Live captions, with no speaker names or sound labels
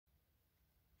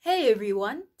Hey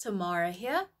everyone, Tamara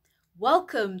here.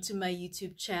 Welcome to my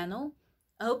YouTube channel.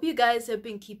 I hope you guys have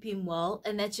been keeping well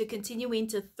and that you're continuing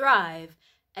to thrive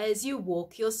as you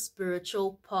walk your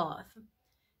spiritual path.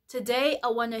 Today,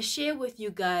 I want to share with you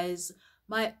guys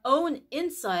my own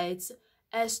insights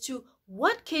as to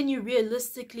what can you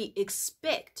realistically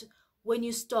expect when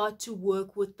you start to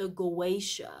work with the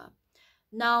Goetia.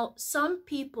 Now, some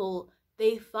people,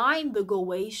 they find the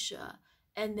Goetia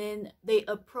and then they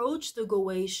approach the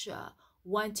Goetia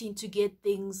wanting to get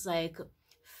things like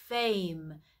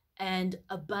fame and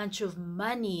a bunch of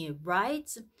money, right?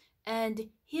 And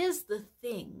here's the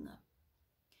thing.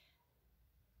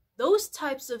 Those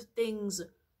types of things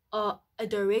are a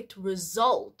direct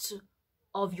result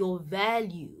of your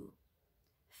value.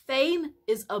 Fame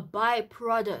is a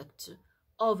byproduct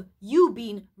of you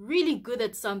being really good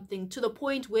at something to the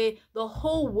point where the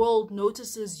whole world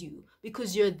notices you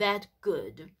because you're that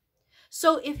good.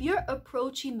 So if you're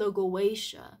approaching the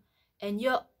Goetia and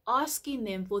you're asking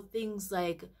them for things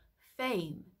like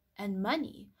fame and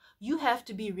money, you have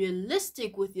to be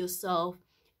realistic with yourself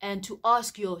and to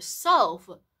ask yourself,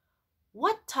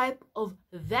 what type of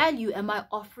value am I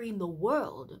offering the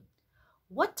world?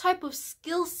 What type of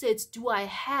skill sets do I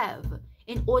have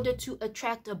in order to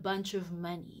attract a bunch of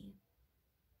money?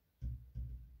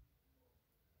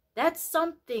 That's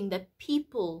something that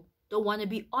people don't want to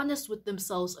be honest with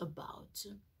themselves about.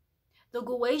 The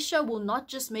Goetia will not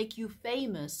just make you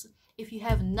famous if you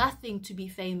have nothing to be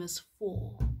famous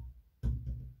for.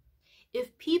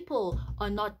 If people are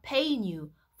not paying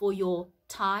you for your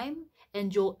time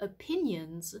and your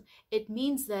opinions, it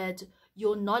means that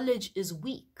your knowledge is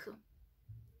weak.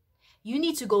 You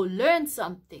need to go learn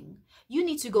something. You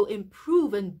need to go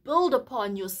improve and build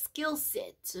upon your skill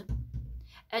set.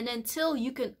 And until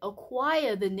you can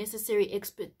acquire the necessary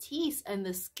expertise and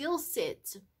the skill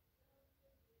set,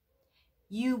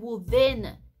 you will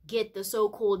then get the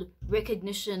so-called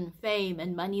recognition, fame,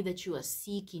 and money that you are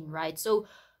seeking, right? So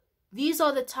these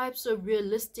are the types of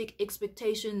realistic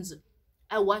expectations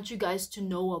I want you guys to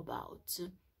know about.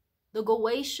 The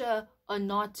Goetia are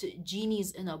not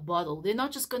genies in a bottle. They're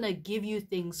not just going to give you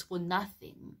things for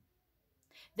nothing.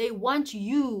 They want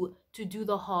you to do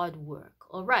the hard work.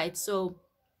 All right, so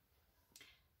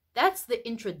that's the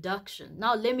introduction.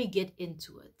 Now let me get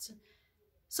into it.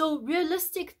 So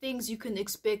realistic things you can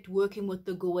expect working with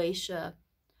the Goetia.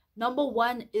 Number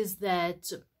one is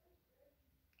that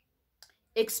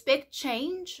expect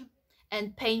change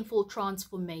and painful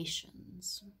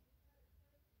transformations.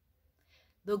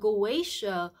 The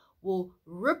Goetia will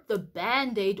rip the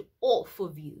band-aid off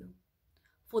of you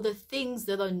for the things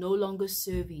that are no longer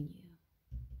serving you.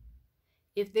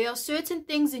 If there are certain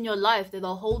things in your life that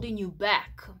are holding you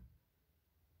back,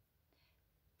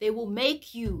 they will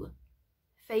make you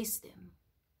face them.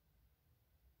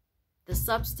 The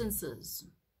substances,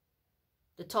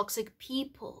 the toxic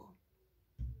people,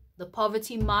 the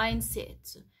poverty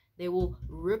mindset, they will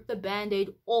rip the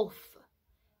band-aid off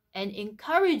and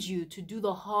encourage you to do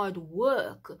the hard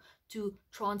work to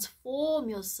transform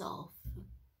yourself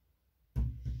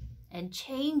and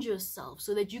change yourself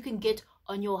so that you can get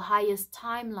on your highest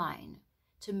timeline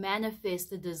to manifest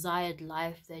the desired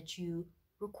life that you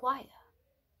require.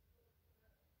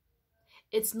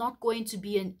 It's not going to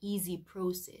be an easy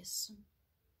process.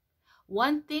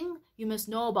 One thing you must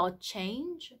know about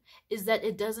change is that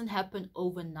it doesn't happen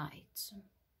overnight.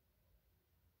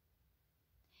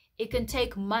 It can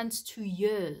take months to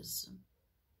years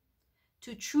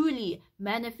to truly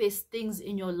manifest things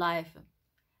in your life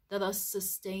that are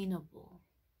sustainable.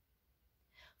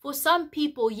 For some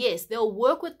people, yes, they'll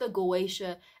work with the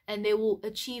Goetia and they will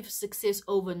achieve success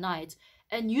overnight.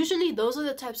 And usually those are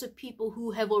the types of people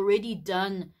who have already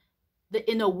done the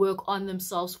inner work on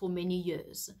themselves for many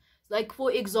years. Like,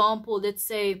 for example, let's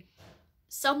say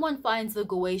someone finds the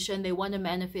Goetia and they want to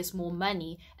manifest more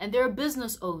money and they're a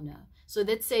business owner. So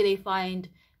let's say they find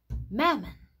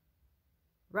Mammon,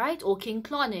 right? Or King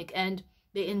Clonic, and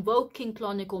they invoke King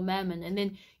Clonic or Mammon. And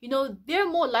then, they're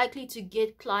more likely to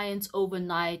get clients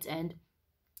overnight and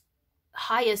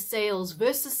higher sales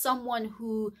versus someone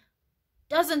who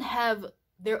doesn't have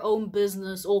their own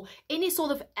business or any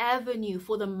sort of avenue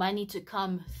for the money to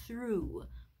come through.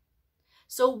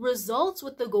 So results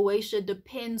with the Goetia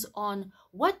depends on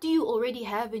what do you already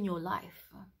have in your life.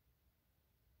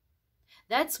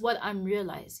 That's what I'm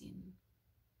realizing.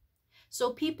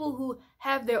 So people who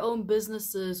have their own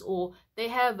businesses, or they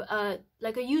have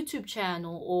like a YouTube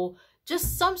channel, or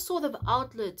just some sort of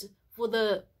outlet for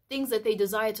the things that they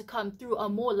desire to come through, are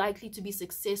more likely to be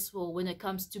successful when it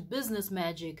comes to business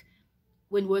magic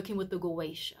when working with the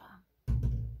Goetia.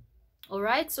 All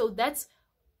right, so that's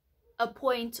a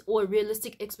point or a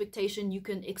realistic expectation you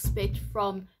can expect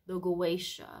from the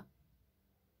Goetia.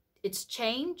 It's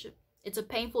change, it's a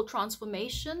painful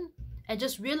transformation, and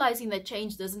just realizing that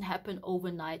change doesn't happen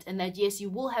overnight, and that yes, you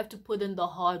will have to put in the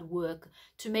hard work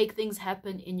to make things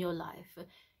happen in your life.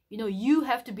 You know, you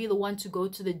have to be the one to go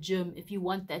to the gym if you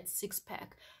want that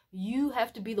six-pack. You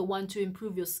have to be the one to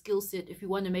improve your skill set if you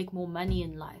want to make more money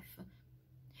in life.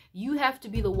 You have to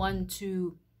be the one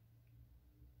to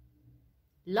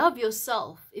love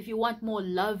yourself if you want more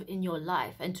love in your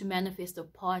life and to manifest a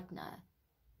partner.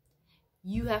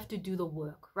 You have to do the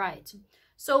work, right?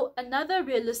 So another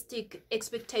realistic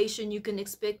expectation you can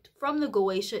expect from the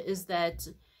Goetia is that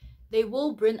they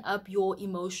will bring up your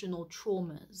emotional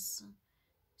traumas.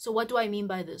 So what do I mean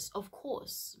by this? Of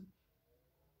course,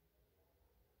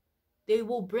 they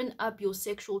will bring up your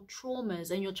sexual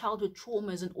traumas and your childhood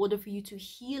traumas in order for you to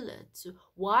heal it.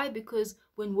 Why? Because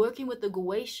when working with the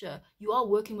Goetia, you are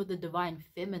working with the divine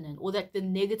feminine, or like the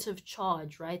negative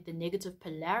charge, right? The negative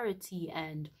polarity.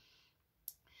 And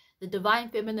the divine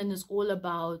feminine is all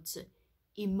about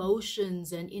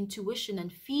emotions and intuition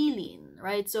and feeling,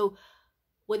 right? So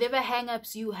whatever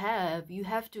hang-ups you have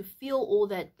to feel all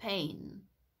that pain.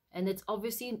 And it's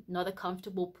obviously not a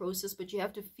comfortable process, but you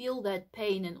have to feel that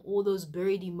pain and all those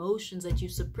buried emotions that you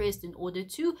suppressed in order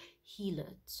to heal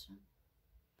it.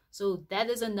 So that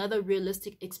is another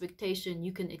realistic expectation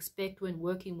you can expect when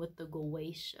working with the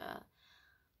Goetia.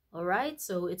 All right,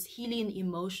 so it's healing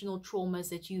emotional traumas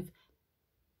that you've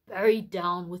buried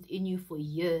down within you for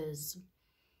years.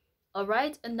 All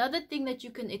right, another thing that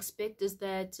you can expect is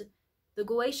that the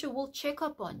Goetia will check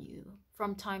up on you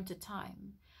from time to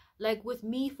time. Like with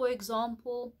me, for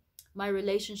example, my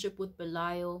relationship with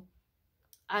Belial,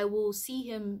 I will see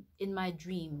him in my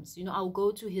dreams. You know, I'll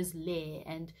go to his lair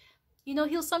and, you know,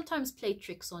 he'll sometimes play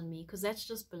tricks on me because that's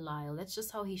just Belial. That's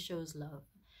just how he shows love.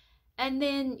 And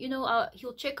then, you know,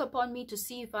 he'll check up on me to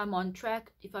see if I'm on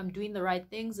track, if I'm doing the right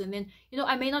things. And then, you know,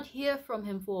 I may not hear from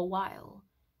him for a while.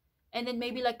 And then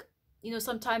maybe like, you know,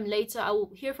 sometime later, I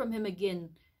will hear from him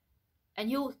again. And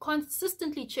he'll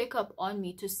consistently check up on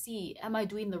me to see, am I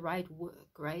doing the right work,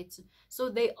 right? So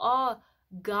they are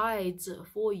guides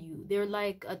for you. They're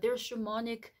like, they're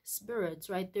shamanic spirits,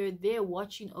 right? They're there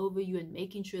watching over you and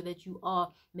making sure that you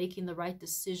are making the right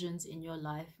decisions in your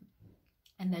life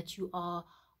and that you are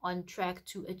on track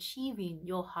to achieving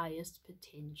your highest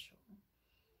potential.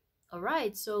 All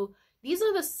right, so these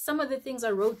are some of the things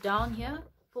I wrote down here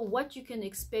for what you can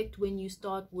expect when you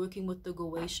start working with the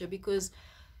Goetia, because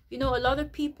you know, a lot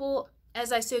of people,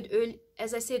 as I said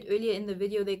earlier in the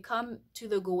video, they come to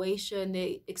the Goetia and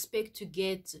they expect to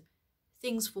get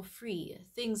things for free,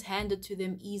 things handed to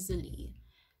them easily,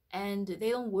 and they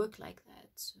don't work like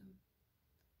that.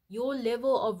 Your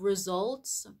level of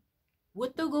results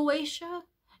with the Goetia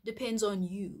depends on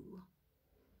you.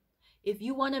 If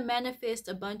you want to manifest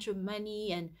a bunch of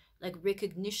money and like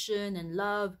recognition and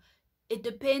love, it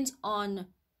depends on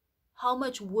how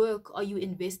much work are you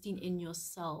investing in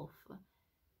yourself.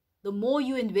 The more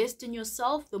you invest in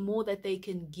yourself, the more that they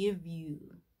can give you.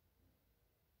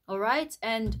 All right?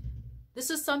 And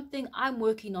this is something I'm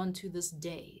working on to this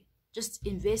day. Just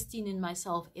investing in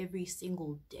myself every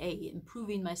single day,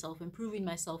 improving myself, improving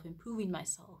myself, improving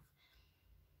myself.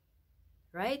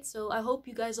 Right? So I hope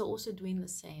you guys are also doing the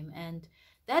same. And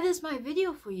that is my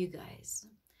video for you guys.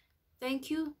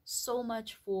 Thank you so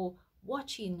much for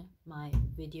watching my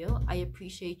video. I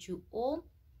appreciate you all.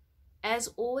 As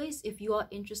always, if you are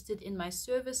interested in my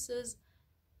services,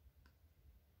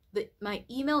 my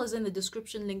email is in the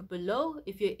description link below.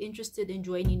 If you're interested in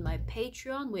joining my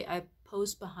Patreon, where I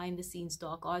post behind the scenes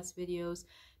dark arts videos,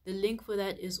 the link for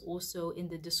that is also in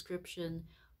the description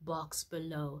box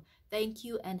below. Thank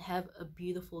you and have a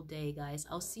beautiful day, guys.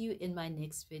 I'll see you in my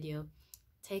next video.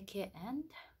 Take care and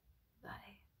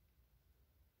bye.